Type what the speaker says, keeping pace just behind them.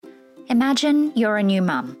Imagine you're a new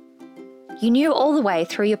mum. You knew all the way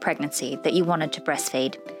through your pregnancy that you wanted to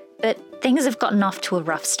breastfeed, but things have gotten off to a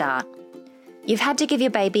rough start. You've had to give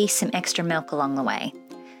your baby some extra milk along the way.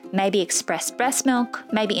 Maybe express breast milk,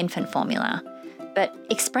 maybe infant formula. But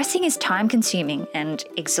expressing is time-consuming and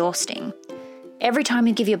exhausting. Every time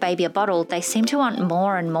you give your baby a bottle, they seem to want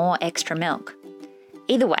more and more extra milk.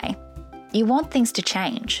 Either way, you want things to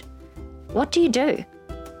change. What do you do?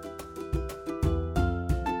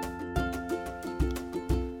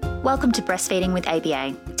 Welcome to Breastfeeding with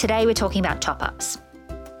ABA. Today we're talking about top-ups.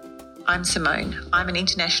 I'm Simone. I'm an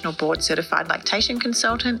international board certified lactation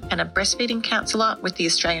consultant and a breastfeeding counsellor with the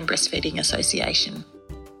Australian Breastfeeding Association.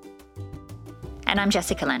 And I'm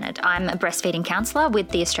Jessica Leonard. I'm a breastfeeding counsellor with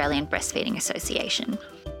the Australian Breastfeeding Association.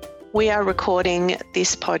 We are recording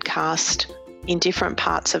this podcast in different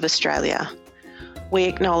parts of Australia. We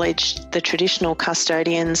acknowledge the traditional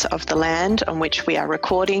custodians of the land on which we are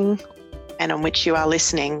recording and on which you are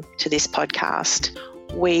listening to this podcast.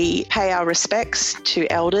 We pay our respects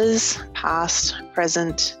to elders, past,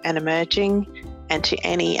 present and emerging, and to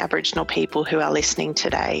any Aboriginal people who are listening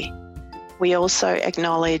today. We also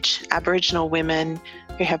acknowledge Aboriginal women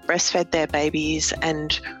who have breastfed their babies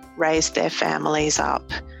and raised their families up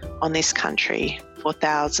on this country for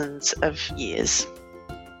thousands of years.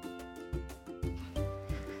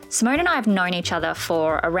 Simone and I have known each other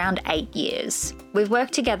for around 8 years. We've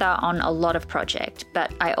worked together on a lot of projects,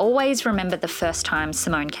 but I always remember the first time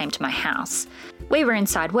Simone came to my house. We were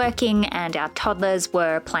inside working and our toddlers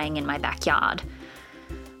were playing in my backyard.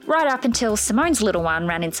 Right up until Simone's little one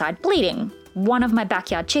ran inside bleeding. One of my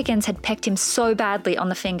backyard chickens had pecked him so badly on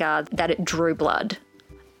the finger that it drew blood.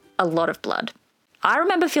 A lot of blood. I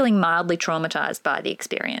remember feeling mildly traumatised by the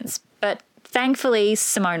experience, but thankfully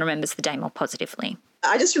Simone remembers the day more positively.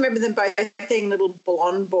 I just remember them both being little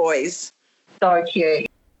blonde boys. So cute.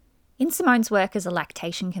 In Simone's work as a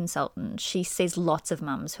lactation consultant, she sees lots of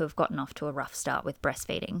mums who have gotten off to a rough start with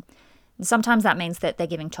breastfeeding. And sometimes that means that they're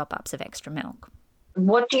giving top-ups of extra milk.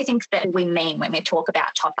 What do you think that we mean when we talk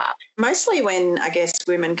about top-up? Mostly when, I guess,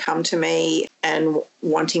 women come to me and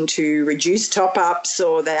wanting to reduce top-ups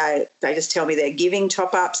or they just tell me they're giving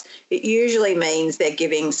top-ups, it usually means they're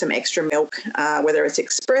giving some extra milk, whether it's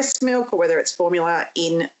express milk or whether it's formula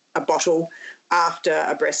in a bottle after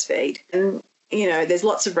a breastfeed. And, you know, there's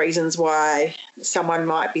lots of reasons why someone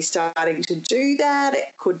might be starting to do that.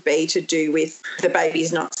 It could be to do with the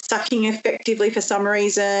baby's not sucking effectively for some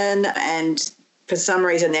reason, and for some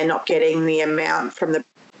reason they're not getting the amount from the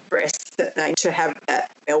breast that they need to have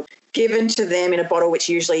that milk given to them in a bottle, which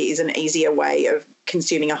usually is an easier way of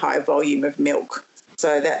consuming a high volume of milk.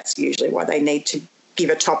 So that's usually why they need to give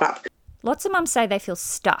a top-up. Lots of mums say they feel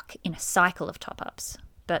stuck in a cycle of top-ups.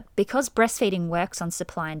 But because breastfeeding works on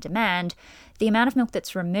supply and demand, the amount of milk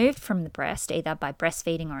that's removed from the breast, either by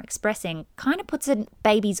breastfeeding or expressing, kind of puts a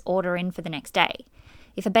baby's order in for the next day.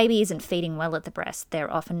 If a baby isn't feeding well at the breast,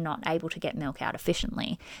 they're often not able to get milk out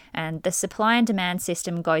efficiently, and the supply and demand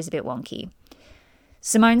system goes a bit wonky.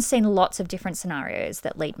 Simone's seen lots of different scenarios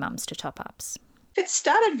that lead mums to top-ups. If it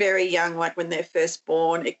started very young, like when they're first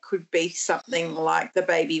born, it could be something like the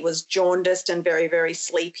baby was jaundiced and very, very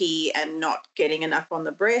sleepy and not getting enough on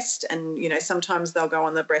the breast. And, you know, sometimes they'll go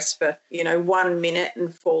on the breast for, 1 minute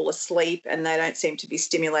and fall asleep and they don't seem to be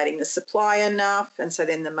stimulating the supply enough. And so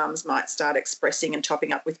then the mums might start expressing and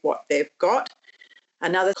topping up with what they've got.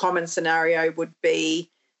 Another common scenario would be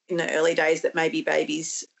in the early days that maybe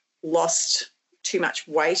babies lost too much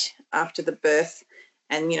weight after the birth.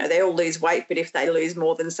 And, they all lose weight, but if they lose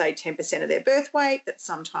more than, say, 10% of their birth weight, that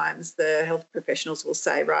sometimes the health professionals will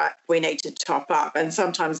say, right, we need to top up. And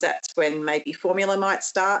sometimes that's when maybe formula might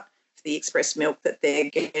start, the express milk that they're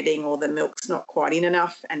getting, or the milk's not quite in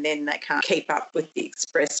enough, and then they can't keep up with the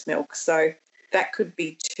express milk. So that could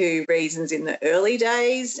be two reasons in the early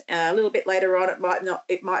days. A little bit later on,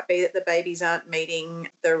 it might be that the babies aren't meeting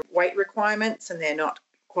the weight requirements and they're not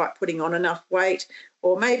quite putting on enough weight,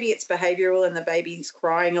 or maybe it's behavioural and the baby's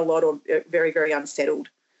crying a lot or very, very unsettled,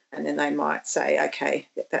 and then they might say, okay,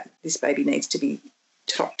 that this baby needs to be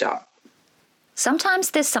topped up.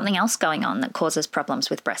 Sometimes there's something else going on that causes problems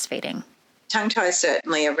with breastfeeding. Tongue tie is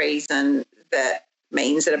certainly a reason that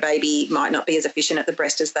means that a baby might not be as efficient at the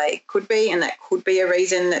breast as they could be, and that could be a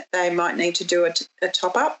reason that they might need to do a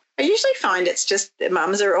top-up. I usually find it's just that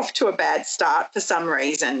mums are off to a bad start for some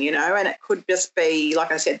reason, and it could just be,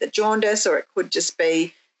 like I said, the jaundice, or it could just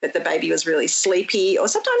be that the baby was really sleepy, or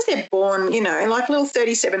sometimes they're born, like a little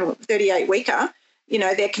 37, 38-weeker,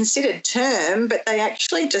 they're considered term, but they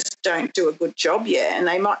actually just don't do a good job yet, and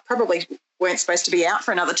they might probably weren't supposed to be out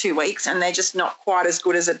for another 2 weeks, and they're just not quite as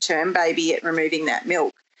good as a term baby at removing that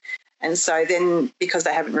milk. And so then because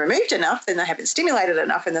they haven't removed enough, then they haven't stimulated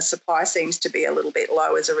enough and the supply seems to be a little bit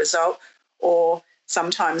low as a result. Or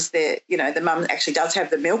sometimes the mum actually does have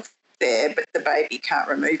the milk there, but the baby can't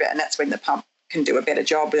remove it, and that's when the pump can do a better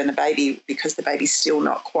job than a baby because the baby's still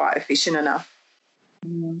not quite efficient enough.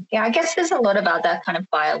 Yeah, I guess there's a lot of other kind of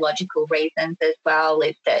biological reasons as well,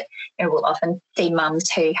 is that we'll often see mums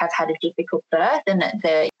who have had a difficult birth and that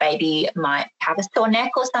the baby might have a sore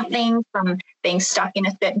neck or something from being stuck in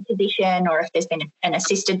a certain position, or if there's been an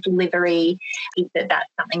assisted delivery, is that's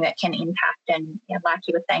something that can impact. And like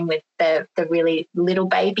you were saying with the really little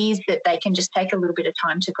babies, that they can just take a little bit of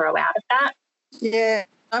time to grow out of that. Yeah.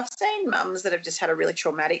 I've seen mums that have just had a really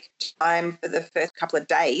traumatic time for the first couple of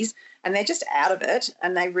days and they're just out of it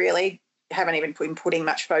and they really haven't even been putting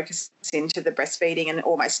much focus into the breastfeeding, and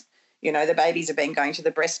almost, the babies have been going to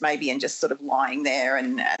the breast maybe and just sort of lying there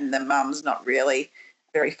and the mum's not really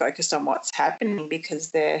very focused on what's happening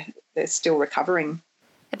because they're still recovering.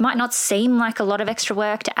 It might not seem like a lot of extra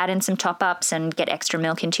work to add in some top-ups and get extra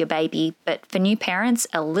milk into your baby, but for new parents,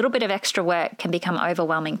 a little bit of extra work can become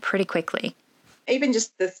overwhelming pretty quickly. Even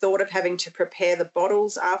just the thought of having to prepare the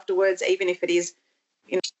bottles afterwards, even if it is,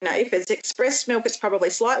 if it's express milk, it's probably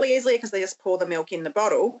slightly easier because they just pour the milk in the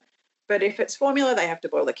bottle. But if it's formula, they have to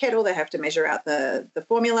boil the kettle, they have to measure out the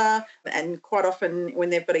formula. And quite often when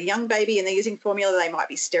they've got a young baby and they're using formula, they might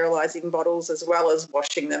be sterilising bottles as well as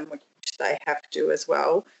washing them, which they have to as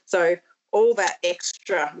well. So all that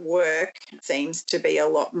extra work seems to be a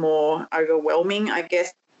lot more overwhelming, I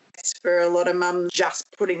guess, for a lot of mums, just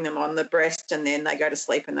putting them on the breast and then they go to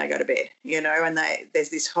sleep and they go to bed, and there's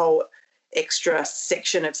this whole extra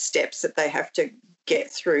section of steps that they have to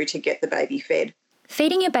get through to get the baby fed.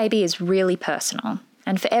 Feeding your baby is really personal,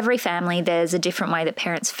 and for every family there's a different way that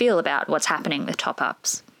parents feel about what's happening with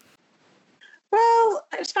top-ups. Well,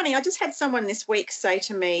 it's funny. I just had someone this week say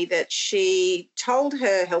to me that she told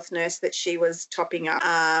her health nurse that she was topping up,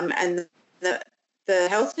 and the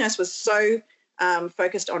health nurse was so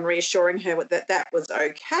focused on reassuring her that was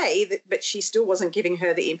okay, but she still wasn't giving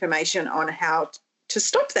her the information on how to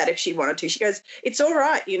stop that if she wanted to. She goes, it's all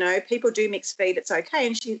right, people do mixed feed, it's okay.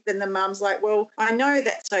 And then the mum's like, well, I know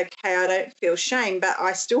that's okay, I don't feel shame, but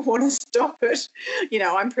I still want to stop it.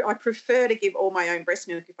 I prefer to give all my own breast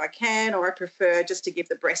milk if I can, or I prefer just to give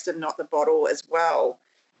the breast and not the bottle as well.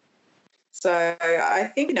 So I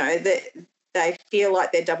think, that they feel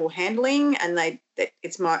like they're double handling and that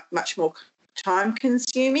it's much more time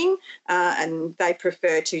consuming, and they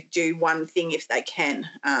prefer to do one thing if they can,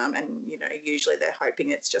 and usually they're hoping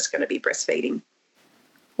it's just going to be breastfeeding.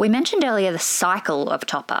 We mentioned earlier the cycle of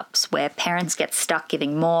top-ups where parents get stuck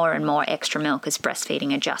giving more and more extra milk as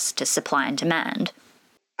breastfeeding adjusts to supply and demand.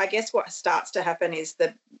 I guess what starts to happen is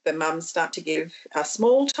that the mums start to give a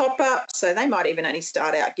small top-up, so they might even only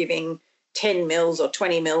start out giving 10 mils or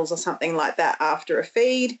 20 mils or something like that after a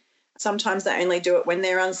feed. Sometimes they only do it when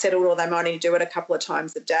they're unsettled, or they might only do it a couple of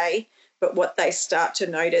times a day. But what they start to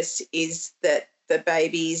notice is that the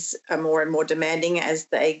babies are more and more demanding as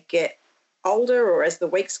they get older or as the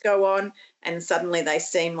weeks go on, and suddenly they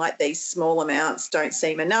seem like these small amounts don't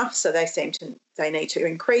seem enough, so they need to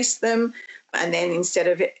increase them. And then instead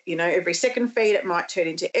of every second feed, it might turn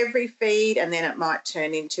into every feed, and then it might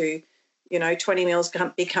turn into 20 mils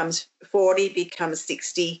becomes 40, becomes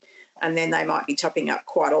 60. And then they might be topping up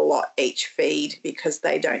quite a lot each feed because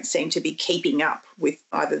they don't seem to be keeping up with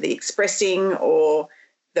either the expressing, or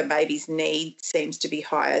the baby's need seems to be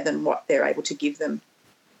higher than what they're able to give them.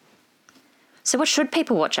 So what should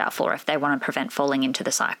people watch out for if they want to prevent falling into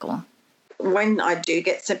the cycle? When I do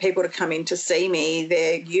get some people to come in to see me,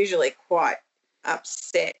 they're usually quite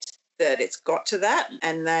upset that it's got to that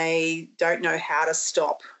and they don't know how to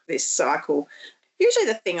stop this cycle. Usually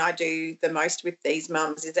the thing I do the most with these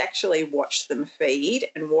mums is actually watch them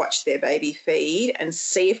feed and watch their baby feed and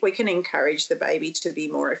see if we can encourage the baby to be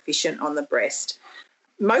more efficient on the breast.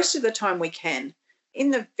 Most of the time we can.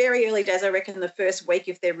 In the very early days, I reckon the first week,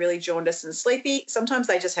 if they're really jaundiced and sleepy, sometimes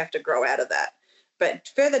they just have to grow out of that. But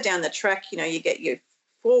further down the track, you get your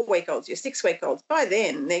 4-week-olds, your 6-week-olds. By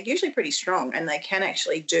then, they're usually pretty strong and they can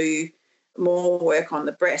actually do more work on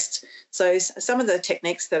the breast. So some of the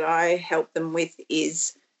techniques that I help them with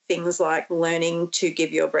is things like learning to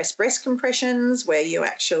give your breast compressions, where you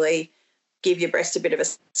actually give your breast a bit of a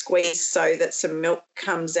squeeze so that some milk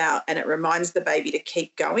comes out and it reminds the baby to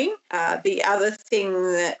keep going. The other thing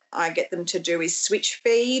that I get them to do is switch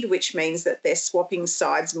feed, which means that they're swapping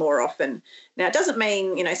sides more often. Now, it doesn't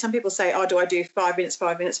mean, some people say, do I do 5 minutes,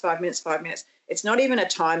 5 minutes, 5 minutes, 5 minutes? It's not even a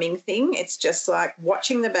timing thing. It's just like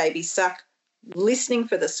watching the baby suck, listening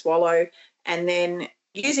for the swallow, and then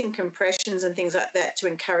using compressions and things like that to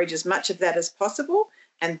encourage as much of that as possible.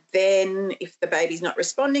 And then if the baby's not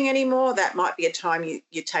responding anymore, that might be a time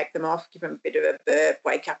you take them off, give them a bit of a burp,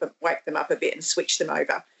 wake them up a bit and switch them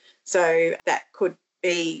over. So that could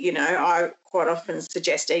be, I quite often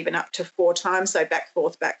suggest even up to 4 times, so back,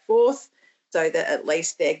 forth, so that at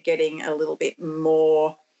least they're getting a little bit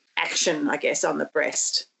more action, I guess, on the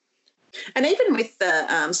breast. And even with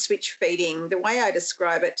the switch feeding, the way I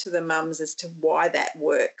describe it to the mums as to why that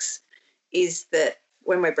works is that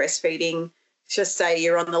when we're breastfeeding, just say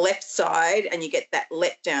you're on the left side and you get that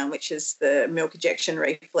letdown, which is the milk ejection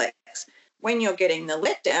reflex. When you're getting the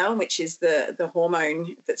letdown, which is the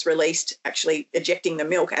hormone that's released actually ejecting the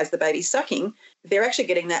milk as the baby's sucking, they're actually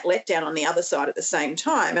getting that letdown on the other side at the same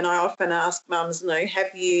time. And I often ask mums,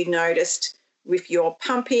 have you noticed if you're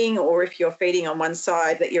pumping or if you're feeding on one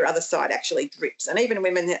side that your other side actually drips? And even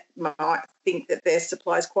women that might think that their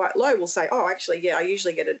supply is quite low will say, oh, actually, yeah, I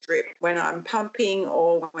usually get a drip when I'm pumping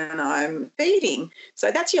or when I'm feeding.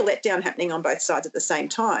 So that's your letdown happening on both sides at the same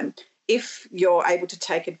time. If you're able to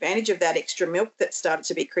take advantage of that extra milk that started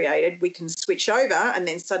to be created, we can switch over and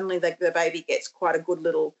then suddenly the baby gets quite a good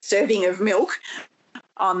little serving of milk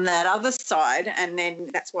on that other side, and then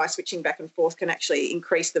that's why switching back and forth can actually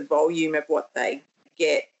increase the volume of what they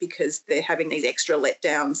get because they're having these extra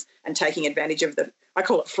letdowns and taking advantage of I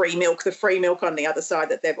call it the free milk on the other side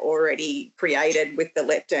that they've already created with the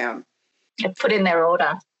letdown. Put in their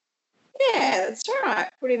order. Yeah, that's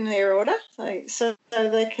right. Put in their order so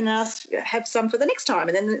they can have some for the next time,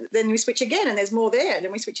 and then we switch again and there's more there, and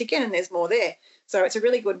then we switch again and there's more there. So it's a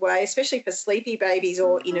really good way, especially for sleepy babies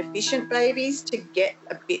or inefficient babies, to get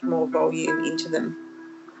a bit more volume into them.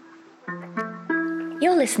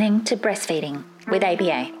 You're listening to Breastfeeding with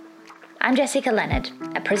ABA. I'm Jessica Leonard,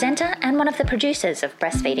 a presenter and one of the producers of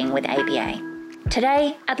Breastfeeding with ABA.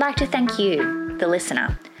 Today, I'd like to thank you, the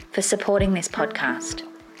listener, for supporting this podcast.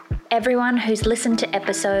 Everyone who's listened to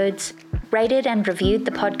episodes, rated and reviewed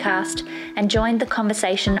the podcast, and joined the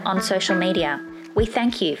conversation on social media, we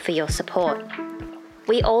thank you for your support.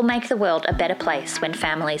 We all make the world a better place when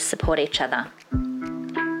families support each other.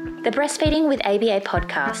 The Breastfeeding with ABA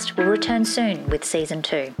podcast will return soon with Season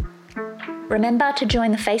 2. Remember to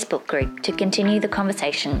join the Facebook group to continue the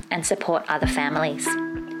conversation and support other families.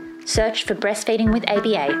 Search for Breastfeeding with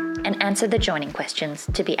ABA and answer the joining questions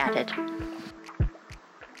to be added.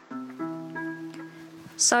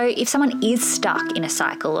 So if someone is stuck in a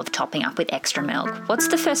cycle of topping up with extra milk, what's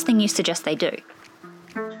the first thing you suggest they do?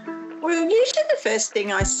 Well, usually the first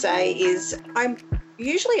thing I say is I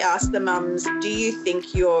usually ask the mums, do you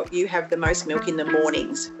think you have the most milk in the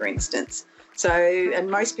mornings, for instance? So,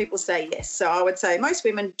 and most people say yes. So I would say most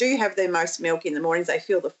women do have their most milk in the mornings. They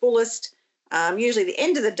feel the fullest. Usually the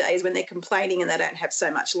end of the day is when they're complaining and they don't have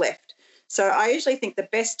so much left. So I usually think the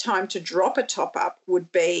best time to drop a top-up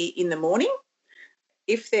would be in the morning.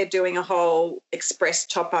 If they're doing a whole express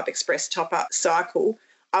top-up cycle,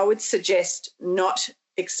 I would suggest not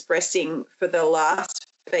expressing for the last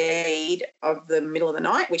feed of the middle of the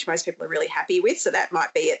night, which most people are really happy with. So that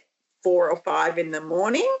might be at 4 or 5 in the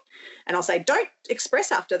morning. And I'll say, don't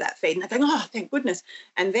express after that feed. And they think, oh, thank goodness.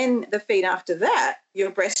 And then the feed after that, your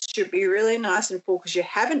breast should be really nice and full because you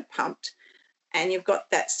haven't pumped and you've got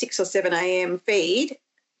that 6 or 7 a.m. feed.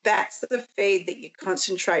 That's the feed that you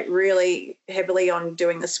concentrate really heavily on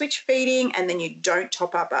doing the switch feeding, and then you don't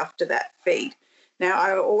top up after that feed. Now,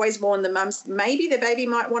 I always warn the mums, maybe the baby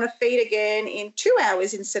might want to feed again in 2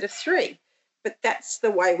 hours instead of 3, but that's the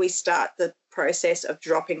way we start the process of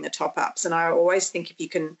dropping the top-ups. And I always think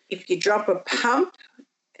if you drop a pump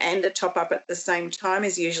and a top-up at the same time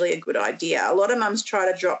is usually a good idea. A lot of mums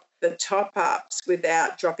try to drop the top-ups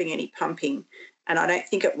without dropping any pumping, and I don't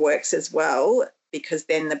think it works as well because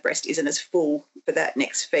then the breast isn't as full for that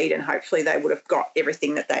next feed, and hopefully they would have got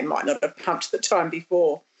everything that they might not have pumped the time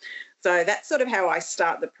before. So that's sort of how I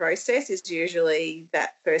start the process, is usually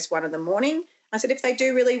that first one in the morning. I said, if they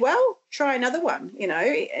do really well, try another one.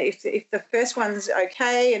 If the first one's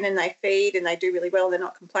okay and then they feed and they do really well, they're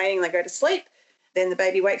not complaining, they go to sleep, then the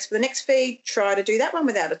baby wakes for the next feed, try to do that one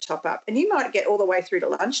without a top-up. And you might get all the way through to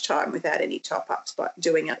lunchtime without any top-ups by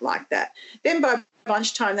doing it like that. Then by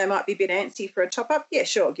lunchtime they might be a bit antsy for a top-up. Yeah,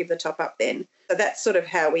 sure, give the top-up then. So that's sort of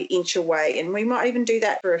how we inch away. And we might even do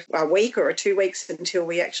that for a week or 2 weeks until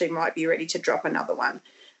we actually might be ready to drop another one.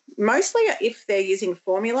 Mostly if they're using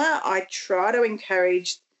formula, I try to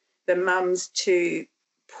encourage the mums to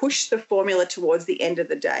push the formula towards the end of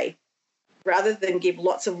the day rather than give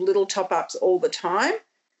lots of little top-ups all the time.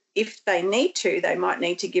 If they need to, they might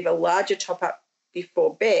need to give a larger top-up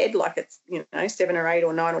before bed, like it's 7 or 8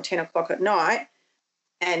 or 9 or 10 o'clock at night,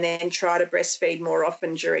 and then try to breastfeed more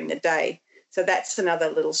often during the day. So that's another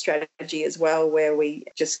little strategy as well, where we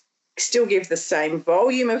just still give the same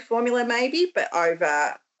volume of formula maybe, but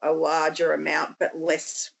over a larger amount but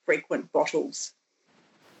less frequent bottles.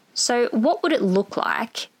 So what would it look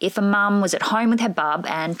like if a mum was at home with her bub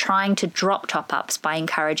and trying to drop top-ups by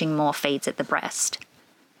encouraging more feeds at the breast?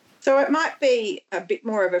 So it might be a bit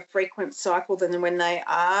more of a frequent cycle than when they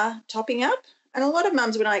are topping up. And a lot of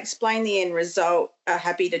mums, when I explain the end result, are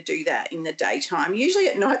happy to do that in the daytime. Usually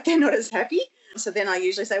at night they're not as happy. So then I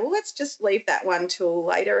usually say, well, let's just leave that one till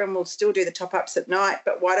later and we'll still do the top-ups at night,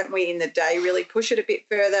 but why don't we in the day really push it a bit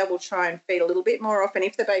further? We'll try and feed a little bit more often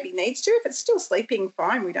if the baby needs to. If it's still sleeping,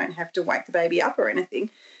 fine, we don't have to wake the baby up or anything.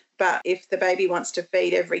 But if the baby wants to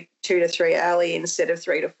feed every 2 to 3 hourly instead of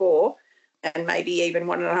 3 to 4, and maybe even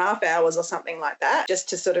 1.5 hours or something like that, just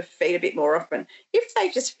to sort of feed a bit more often. If they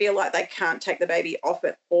just feel like they can't take the baby off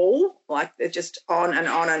at all, like they're just on and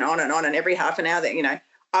on and on and on, and every half an hour, that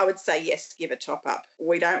I would say yes, give a top up.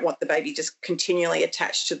 We don't want the baby just continually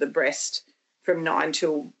attached to the breast from 9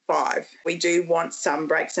 till 5. We do want some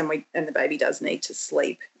breaks, and the baby does need to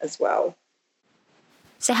sleep as well.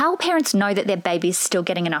 So how will parents know that their baby's still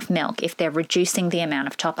getting enough milk if they're reducing the amount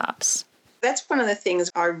of top-ups? That's one of the things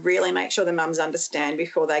I really make sure the mums understand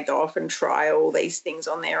before they go off and try all these things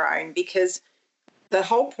on their own, because the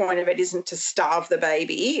whole point of it isn't to starve the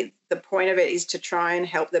baby. The point of it is to try and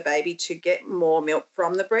help the baby to get more milk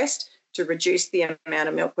from the breast, to reduce the amount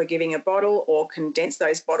of milk we're giving a bottle or condense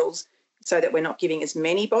those bottles so that we're not giving as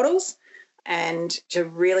many bottles, and to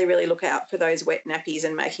really, really look out for those wet nappies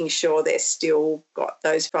and making sure they're still got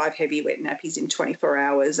those 5 heavy wet nappies in 24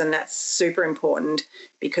 hours. And that's super important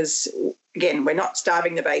because, again, we're not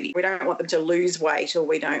starving the baby. We don't want them to lose weight, or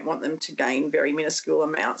we don't want them to gain very minuscule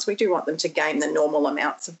amounts. We do want them to gain the normal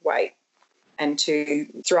amounts of weight and to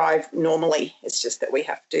thrive normally. It's just that we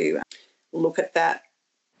have to look at that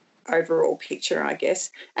overall picture, I guess.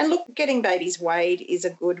 And look, getting babies weighed is a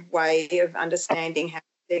good way of understanding how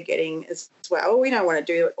they're getting as well. We don't want to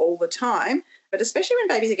do it all the time, but especially when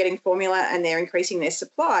babies are getting formula and they're increasing their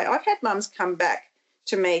supply. I've had mums come back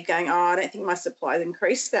to me going, I don't think my supply's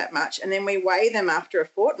increased that much. And then we weigh them after a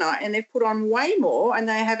fortnight and they've put on way more and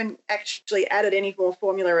they haven't actually added any more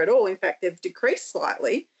formula at all. In fact, they've decreased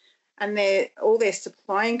slightly, and all their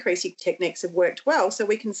supply increasing techniques have worked well. So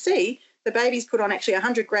we can see the baby's put on actually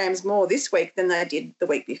 100 grams more this week than they did the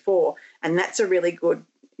week before. And that's a really good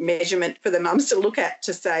measurement for the mums to look at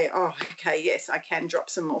to say, oh, okay, yes, I can drop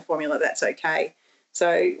some more formula. That's okay.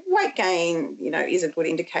 So weight gain, is a good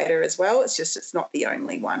indicator as well. It's not the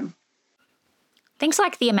only one. Things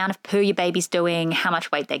like the amount of poo your baby's doing, how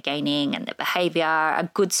much weight they're gaining, and their behaviour are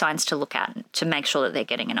good signs to look at to make sure that they're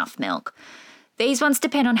getting enough milk. These ones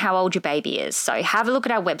depend on how old your baby is, so have a look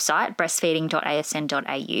at our website,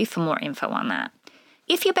 breastfeeding.asn.au, for more info on that.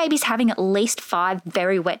 If your baby's having at least 5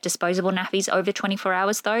 very wet disposable nappies over 24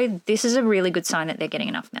 hours, though, this is a really good sign that they're getting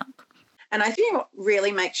enough milk. And I think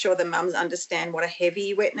really make sure the mums understand what a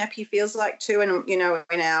heavy wet nappy feels like too. And, in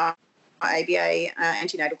our ABA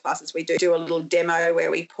antenatal classes, we do a little demo where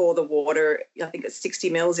we pour the water, I think it's 60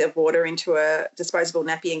 mils of water into a disposable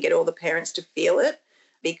nappy and get all the parents to feel it,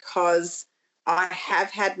 because I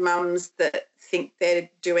have had mums that think they're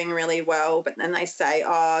doing really well, but then they say,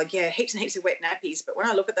 oh, yeah, heaps and heaps of wet nappies. But when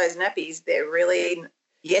I look at those nappies, they're really,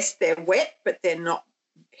 yes, they're wet, but they're not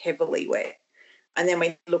heavily wet. And then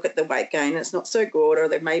we look at the weight gain, it's not so good, or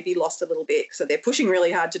they've maybe lost a little bit. So they're pushing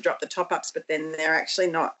really hard to drop the top-ups, but then they're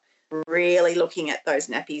actually not really looking at those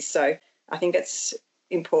nappies. So I think it's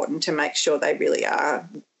important to make sure they really are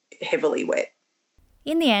heavily wet.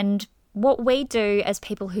 In the end, what we do as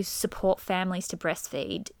people who support families to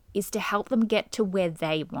breastfeed is to help them get to where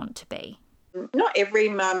they want to be. Not every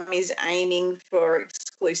mum is aiming for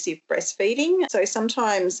exclusive breastfeeding. So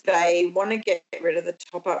sometimes they want to get rid of the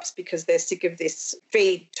top-ups because they're sick of this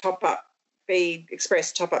feed top-up, feed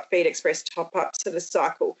express top-up, feed express top-up sort of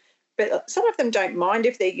cycle. But some of them don't mind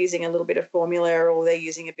if they're using a little bit of formula or they're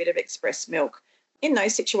using a bit of express milk. In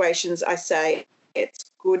those situations, I say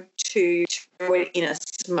it's good to do it in a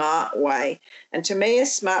smart way. And to me, a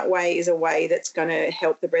smart way is a way that's going to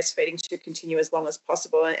help the breastfeeding to continue as long as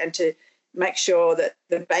possible, and to make sure that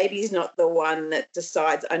the baby's not the one that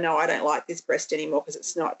decides, oh, no, I don't like this breast anymore because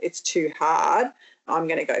it's too hard. I'm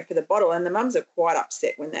going to go for the bottle. And the mums are quite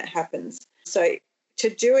upset when that happens. So to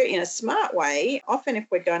do it in a smart way, often if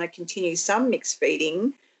we're going to continue some mixed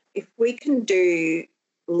feeding, if we can do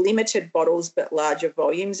limited bottles but larger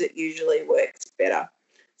volumes, it usually works better.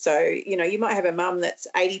 So, you might have a mum that's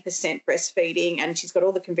 80% breastfeeding and she's got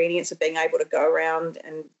all the convenience of being able to go around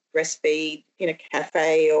and breastfeed in a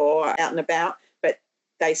cafe or out and about, but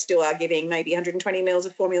they still are giving maybe 120 mils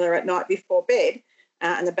of formula at night before bed,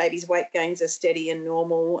 and the baby's weight gains are steady and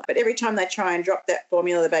normal. But every time they try and drop that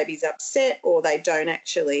formula, the baby's upset, or they don't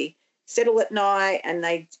actually settle at night, and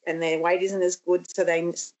their weight isn't as good, so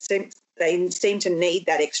they seem to need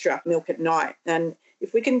that extra milk at night. And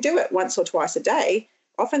if we can do it once or twice a day,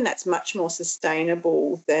 often that's much more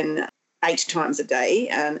sustainable than 8 times a day,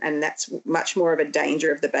 and that's much more of a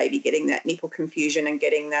danger of the baby getting that nipple confusion and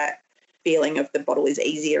getting that feeling of the bottle is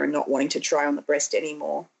easier and not wanting to try on the breast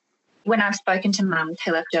anymore. When I've spoken to mums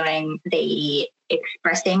who are doing the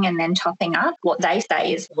expressing and then topping up, what they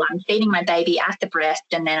say is, well, I'm feeding my baby at the breast,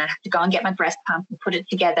 and then I have to go and get my breast pump and put it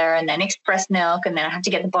together, and then express milk, and then I have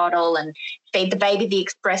to get the bottle and feed the baby the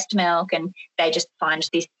expressed milk. And they just find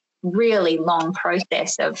this really long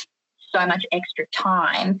process of so much extra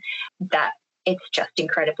time that it's just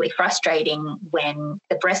incredibly frustrating when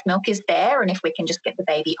the breast milk is there. And if we can just get the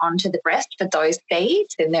baby onto the breast for those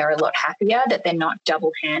feeds, then they're a lot happier that they're not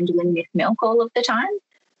double handling this milk all of the time.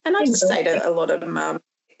 And I just say to a lot of mums,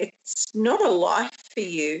 it's not a life for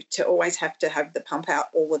you to always have to have the pump out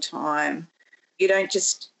all the time. You don't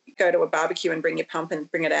just go to a barbecue and bring your pump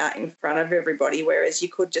and bring it out in front of everybody, whereas you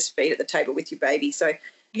could just feed at the table with your baby. So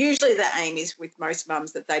usually the aim is with most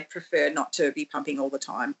mums that they'd prefer not to be pumping all the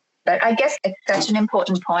time. But I guess it's such an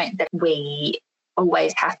important point that we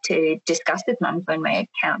always have to discuss with mums when we're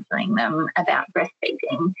counselling them about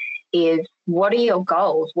breastfeeding is, what are your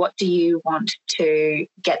goals? What do you want to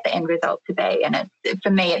get the end result to be? And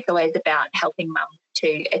for me, it's always about helping mums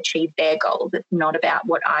to achieve their goals. It's not about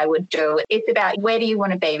what I would do. It's about, where do you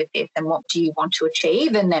want to be with this and what do you want to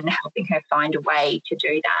achieve, and then helping her find a way to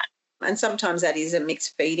do that. And sometimes that is a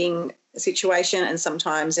mixed feeding situation, and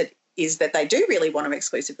sometimes it is that they do really want to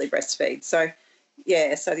exclusively breastfeed. So,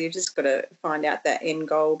 yeah, so you've just got to find out that end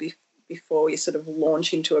goal before you sort of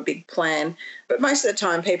launch into a big plan. But most of the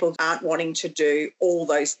time people aren't wanting to do all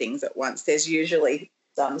those things at once. There's usually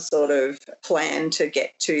some sort of plan to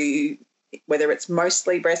get to, whether it's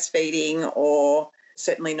mostly breastfeeding or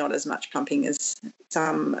certainly not as much pumping as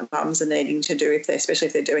some mums are needing to do, especially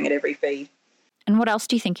if they're doing it every feed. And what else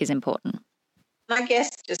do you think is important? I guess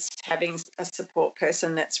just having a support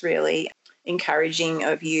person that's really encouraging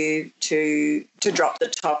of you to drop the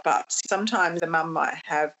top ups. Sometimes a mum might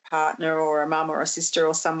have a partner or a mum or a sister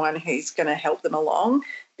or someone who's going to help them along,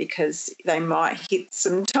 because they might hit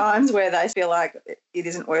some times where they feel like it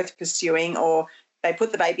isn't worth pursuing, or they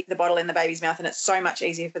put the bottle in the baby's mouth and it's so much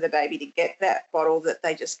easier for the baby to get that bottle that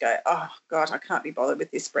they just go, oh, God, I can't be bothered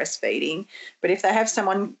with this breastfeeding. But if they have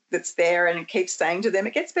someone that's there and keeps saying to them,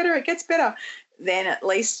 it gets better, then at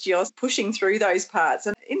least you're pushing through those parts.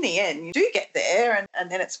 And in the end, you do get there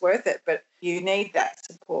and then it's worth it. But you need that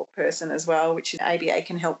support person as well, which ABA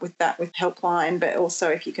can help with that with Helpline. But also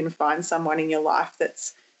if you can find someone in your life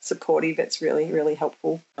that's supportive, it's really, really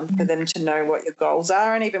helpful for them to know what your goals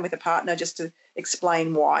are, and even with a partner just to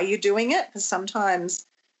explain why you're doing it, because sometimes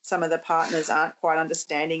some of the partners aren't quite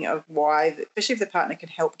understanding of why, especially if the partner can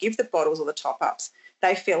help give the bottles or the top-ups.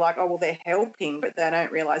 They feel like, oh, well, they're helping, but they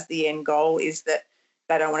don't realise the end goal is that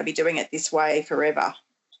they don't want to be doing it this way forever.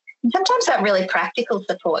 And sometimes that really practical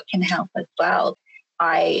support can help as well.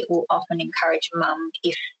 I will often encourage mum,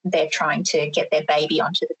 if they're trying to get their baby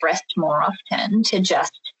onto the breast more often, to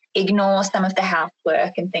just ignore some of the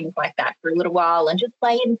housework and things like that for a little while and just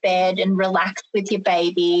lay in bed and relax with your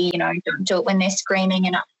baby. Don't do it when they're screaming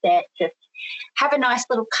and upset. Just have a nice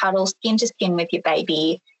little cuddle, skin to skin with your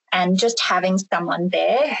baby, and just having someone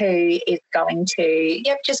there who is going to,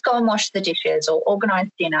 just go and wash the dishes or organise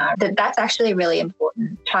dinner. That's actually a really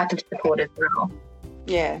important type of support as well.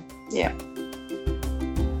 Yeah.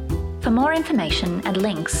 For more information and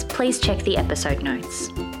links, please check the episode notes.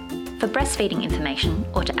 For breastfeeding information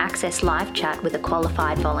or to access live chat with a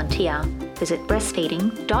qualified volunteer, visit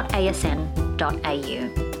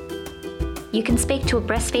breastfeeding.asn.au. You can speak to a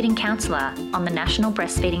breastfeeding counsellor on the National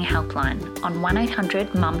Breastfeeding Helpline on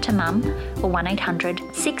 1800 Mum to Mum or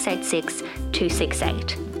 1800 686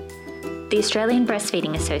 268. The Australian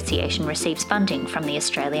Breastfeeding Association receives funding from the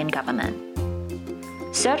Australian Government.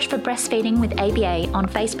 Search for Breastfeeding with ABA on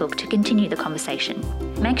Facebook to continue the conversation.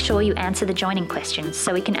 Make sure you answer the joining questions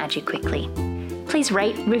so we can add you quickly. Please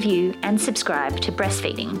rate, review and subscribe to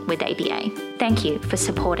Breastfeeding with ABA. Thank you for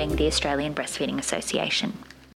supporting the Australian Breastfeeding Association.